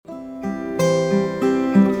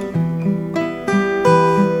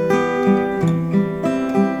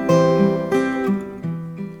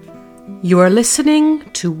You are listening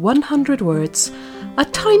to 100 Words, a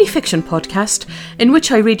tiny fiction podcast in which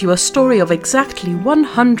I read you a story of exactly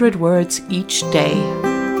 100 words each day.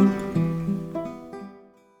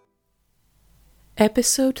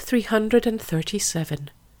 Episode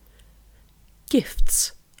 337.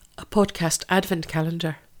 Gifts, a podcast advent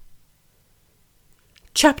calendar.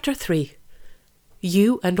 Chapter 3.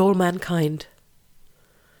 You and All Mankind.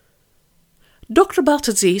 Dr.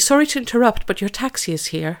 Baltazzi, sorry to interrupt, but your taxi is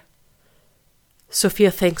here.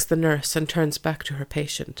 Sophia thanks the nurse and turns back to her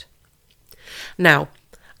patient. Now,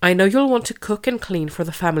 I know you'll want to cook and clean for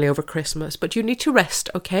the family over Christmas, but you need to rest,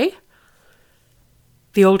 okay?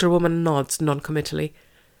 The older woman nods non-committally.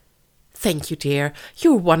 Thank you, dear.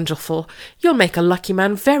 You're wonderful. You'll make a lucky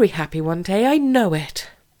man very happy one day, I know it.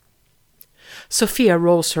 Sophia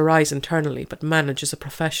rolls her eyes internally, but manages a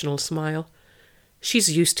professional smile.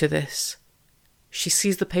 She's used to this. She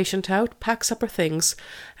sees the patient out, packs up her things,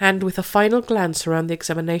 and with a final glance around the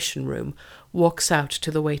examination room, walks out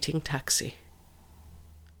to the waiting taxi.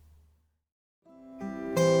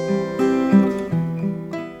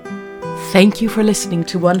 Thank you for listening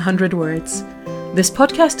to 100 Words. This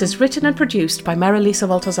podcast is written and produced by Marilisa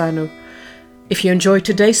Valtazano. If you enjoyed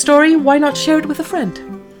today's story, why not share it with a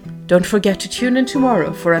friend? Don't forget to tune in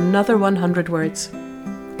tomorrow for another 100 Words.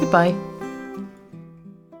 Goodbye.